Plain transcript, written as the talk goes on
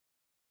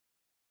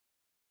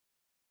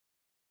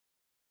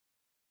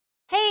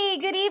Hey,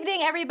 good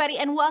evening, everybody,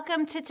 and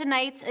welcome to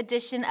tonight's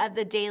edition of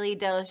the Daily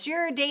Dose,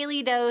 your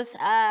daily dose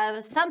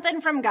of something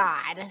from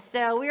God.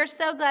 So we are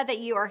so glad that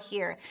you are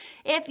here.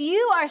 If you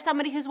are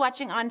somebody who's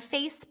watching on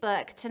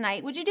Facebook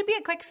tonight, would you do me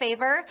a quick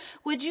favor?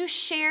 Would you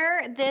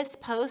share this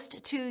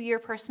post to your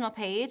personal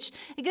page?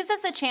 It gives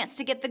us a chance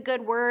to get the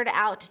good word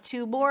out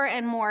to more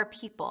and more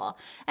people.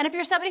 And if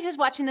you're somebody who's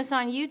watching this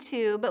on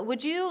YouTube,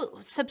 would you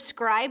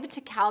subscribe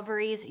to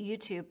Calvary's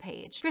YouTube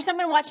page? If you're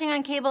someone watching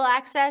on cable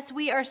access,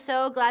 we are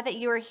so glad that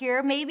you are here.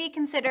 Maybe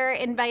consider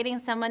inviting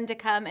someone to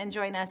come and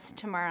join us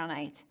tomorrow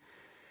night.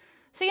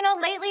 So,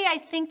 lately I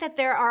think that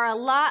there are a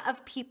lot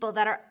of people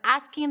that are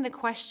asking the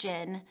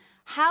question,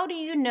 how do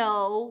you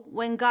know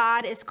when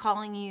God is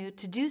calling you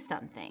to do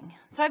something?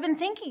 So I've been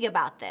thinking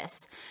about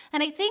this,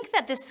 and I think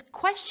that this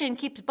question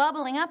keeps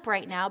bubbling up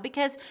right now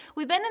because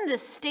we've been in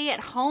this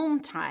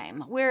stay-at-home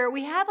time where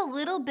we have a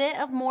little bit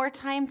of more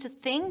time to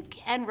think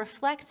and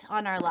reflect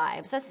on our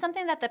lives. That's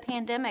something that the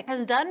pandemic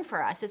has done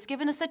for us. It's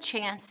given us a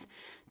chance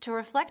to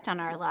reflect on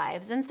our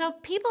lives. And so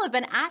people have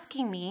been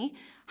asking me,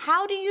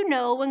 how do you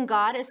know when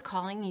God is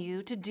calling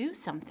you to do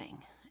something?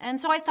 And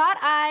so I thought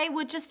I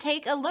would just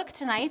take a look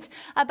tonight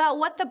about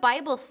what the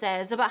Bible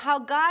says about how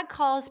God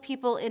calls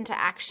people into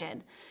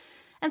action.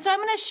 And so I'm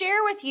going to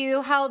share with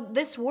you how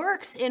this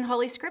works in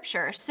Holy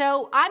Scripture.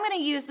 So I'm going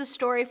to use the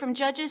story from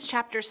Judges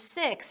chapter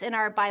 6 in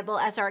our Bible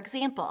as our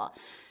example.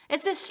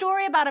 It's a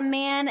story about a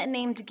man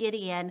named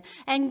Gideon.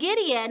 And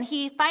Gideon,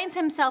 he finds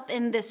himself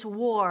in this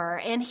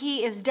war, and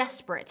he is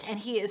desperate, and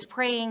he is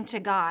praying to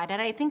God.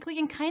 And I think we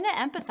can kind of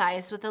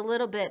empathize with a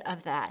little bit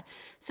of that.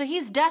 So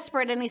he's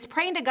desperate, and he's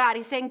praying to God.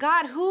 He's saying,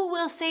 God, who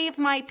will save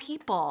my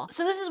people?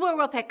 So this is where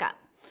we'll pick up.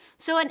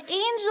 So an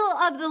angel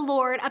of the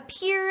Lord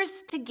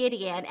appears to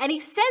Gideon, and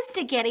he says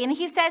to Gideon,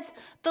 he says,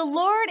 the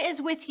Lord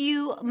is with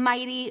you,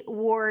 mighty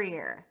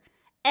warrior.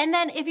 And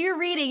then if you're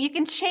reading, you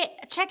can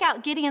check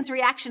out Gideon's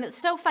reaction.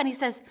 It's so fun. He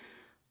says,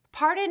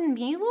 pardon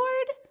me,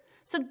 Lord?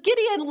 So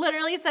Gideon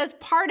literally says,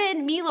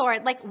 pardon me,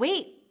 Lord. Like,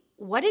 wait,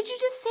 what did you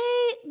just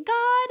say,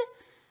 God?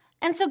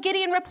 And so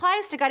Gideon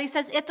replies to God. He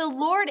says, if the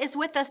Lord is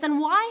with us, then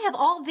why have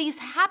all these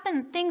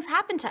things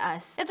happened to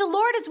us? If the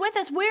Lord is with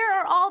us, where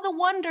are all the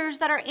wonders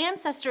that our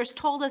ancestors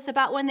told us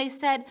about when they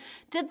said,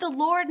 did the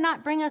Lord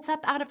not bring us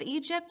up out of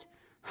Egypt?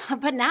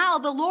 But now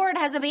the Lord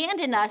has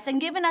abandoned us and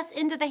given us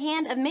into the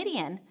hand of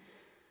Midian.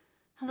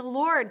 And the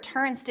Lord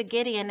turns to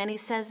Gideon and he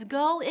says,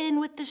 go in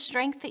with the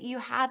strength that you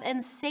have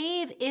and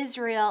save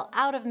Israel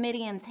out of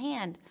Midian's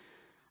hand.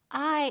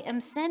 I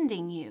am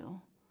sending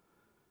you.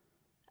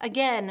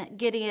 Again,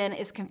 Gideon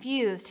is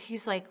confused.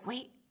 He's like,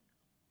 wait,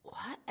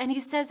 what? And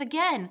he says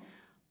again,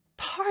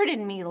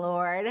 pardon me,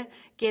 Lord.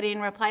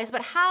 Gideon replies,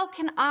 but how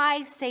can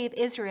I save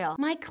Israel?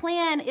 My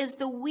clan is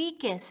the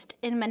weakest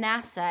in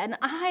Manasseh, and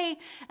I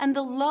am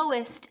the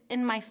lowest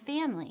in my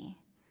family.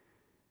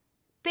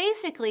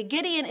 Basically,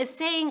 Gideon is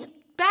saying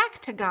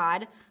back to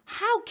God,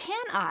 how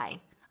can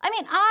I?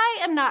 I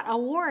am not a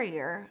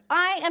warrior.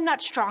 I am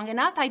not strong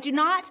enough. I do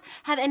not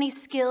have any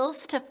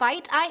skills to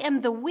fight. I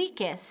am the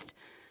weakest,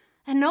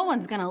 and no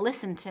one's going to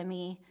listen to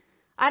me.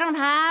 I don't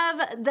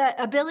have the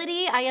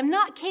ability. I am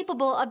not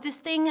capable of this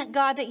thing,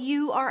 God, that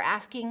you are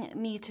asking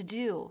me to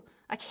do.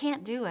 I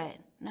can't do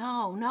it.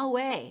 No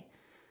way.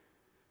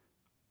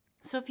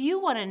 So if you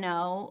want to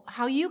know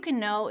how you can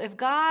know if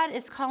God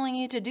is calling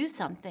you to do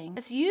something,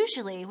 it's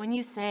usually when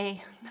you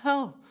say,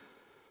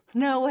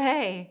 no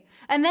way.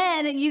 And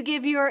then you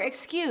give your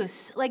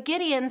excuse, like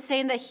Gideon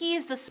saying that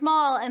he's the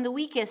small and the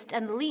weakest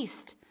and the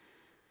least.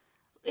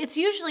 It's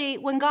usually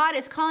when God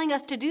is calling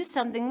us to do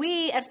something,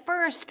 we at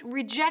first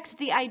reject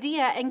the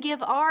idea and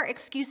give our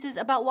excuses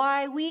about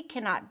why we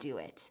cannot do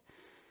it.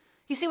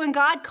 You see, when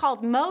God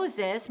called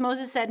Moses,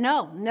 Moses said,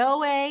 no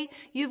way,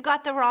 you've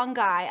got the wrong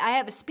guy. I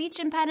have a speech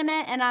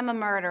impediment and I'm a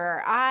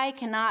murderer. I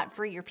cannot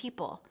free your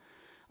people.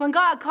 When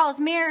God calls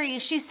Mary,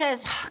 she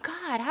says,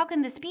 God, how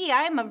can this be?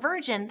 I am a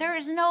virgin. There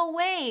is no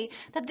way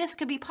that this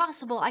could be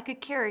possible. I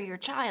could carry your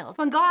child.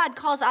 When God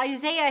calls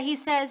Isaiah, he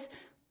says,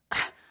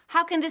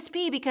 how can this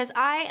be? Because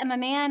I am a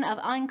man of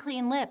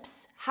unclean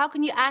lips. How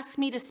can you ask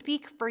me to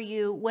speak for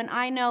you when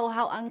I know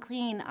how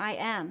unclean I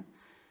am?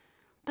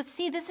 But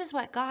see, this is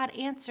what God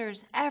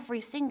answers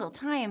every single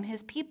time.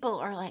 His people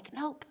are like,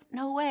 nope,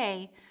 no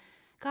way.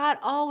 God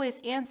always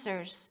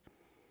answers,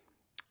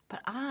 but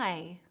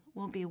I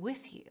will be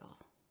with you.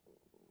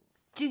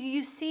 Do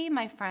you see,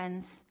 my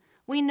friends?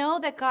 We know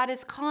that God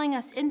is calling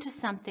us into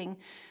something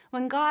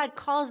when God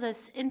calls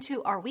us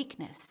into our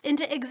weakness,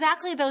 into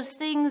exactly those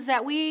things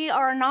that we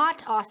are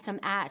not awesome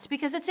at,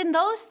 because it's in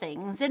those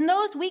things, in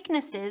those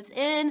weaknesses,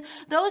 in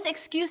those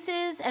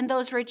excuses and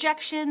those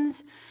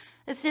rejections,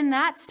 it's in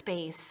that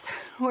space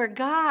where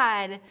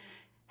God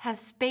has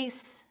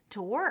space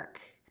to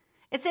work.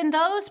 It's in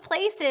those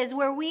places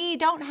where we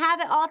don't have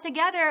it all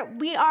together.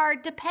 We are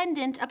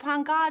dependent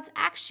upon God's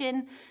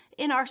action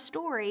in our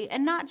story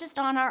and not just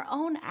on our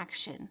own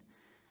action.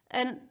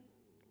 And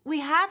we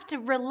have to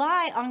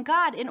rely on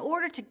God in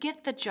order to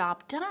get the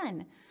job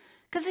done.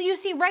 Because you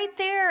see, right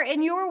there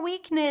in your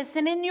weakness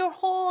and in your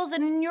holes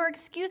and in your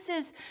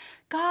excuses,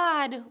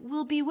 God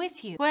will be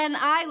with you. When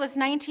I was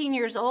 19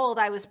 years old,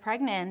 I was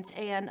pregnant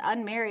and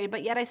unmarried,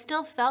 but yet I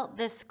still felt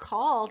this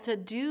call to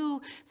do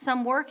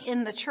some work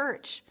in the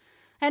church.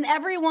 And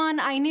everyone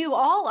I knew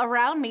all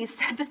around me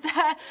said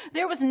that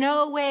there was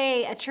no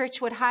way a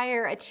church would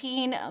hire a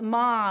teen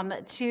mom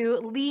to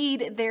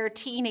lead their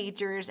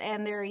teenagers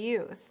and their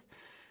youth.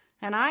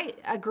 And I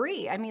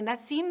agree. I mean,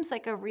 that seems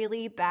like a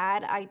really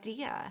bad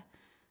idea.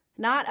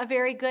 Not a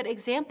very good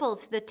example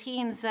to the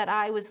teens that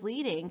I was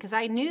leading, because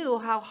I knew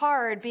how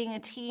hard being a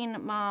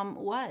teen mom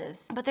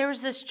was. But there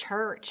was this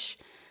church,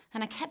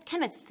 and I kept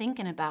kind of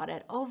thinking about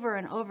it over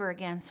and over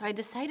again. So I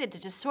decided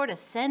to just sort of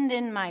send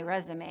in my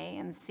resume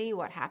and see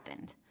what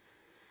happened.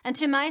 And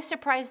to my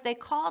surprise, they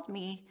called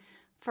me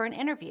for an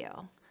interview.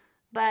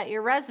 But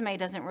your resume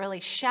doesn't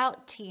really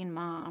shout teen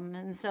mom.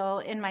 And so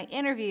in my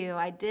interview,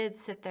 I did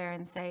sit there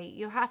and say,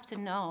 you have to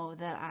know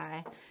that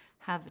I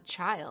have a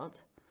child.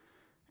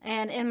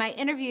 And in my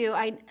interview,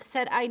 I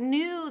said I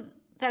knew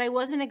that I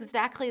wasn't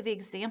exactly the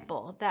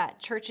example that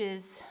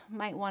churches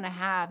might want to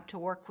have to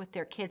work with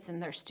their kids and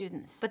their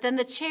students. But then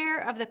the chair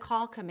of the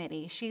call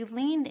committee, she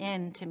leaned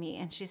in to me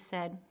and she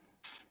said,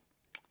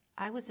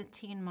 I was a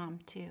teen mom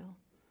too.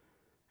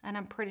 And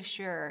I'm pretty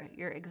sure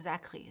you're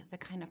exactly the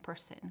kind of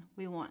person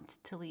we want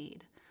to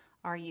lead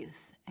our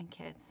youth and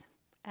kids.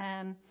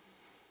 And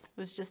it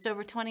was just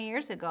over 20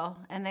 years ago,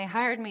 and they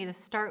hired me to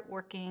start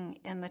working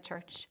in the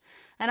church.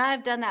 And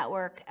I've done that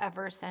work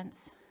ever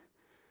since.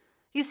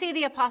 You see,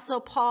 the Apostle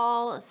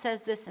Paul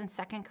says this in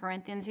 2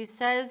 Corinthians. He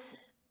says,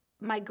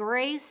 my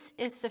grace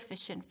is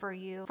sufficient for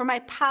you, for my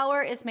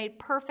power is made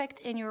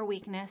perfect in your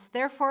weakness.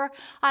 Therefore,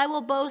 I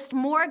will boast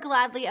more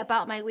gladly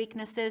about my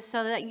weaknesses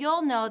so that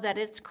you'll know that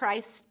it's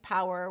Christ's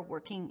power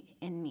working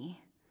in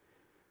me.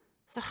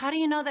 So how do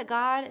you know that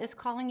God is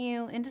calling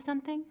you into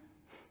something?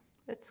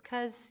 It's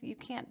because you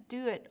can't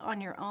do it on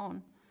your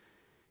own.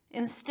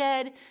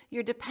 Instead,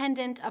 you're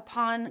dependent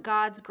upon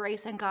God's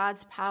grace and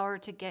God's power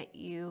to get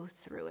you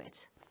through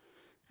it.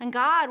 And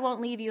God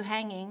won't leave you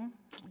hanging.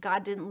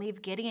 God didn't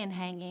leave Gideon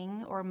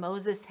hanging, or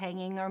Moses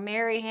hanging, or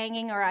Mary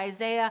hanging, or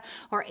Isaiah,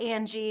 or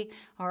Angie,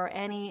 or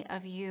any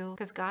of you,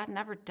 because God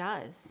never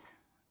does.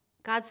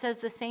 God says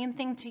the same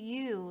thing to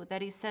you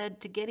that he said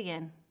to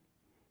Gideon.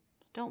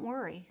 Don't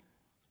worry,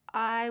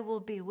 I will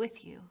be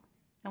with you.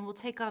 And we'll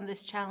take on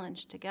this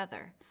challenge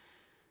together.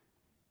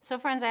 So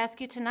friends, I ask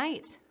you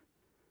tonight,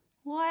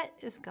 what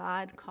is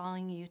God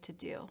calling you to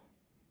do?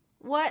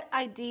 What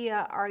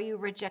idea are you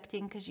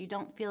rejecting because you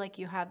don't feel like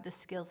you have the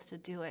skills to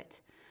do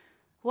it?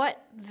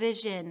 What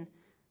vision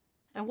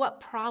and what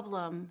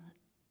problem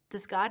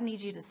does God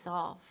need you to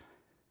solve?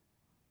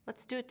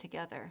 Let's do it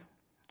together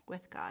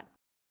with God.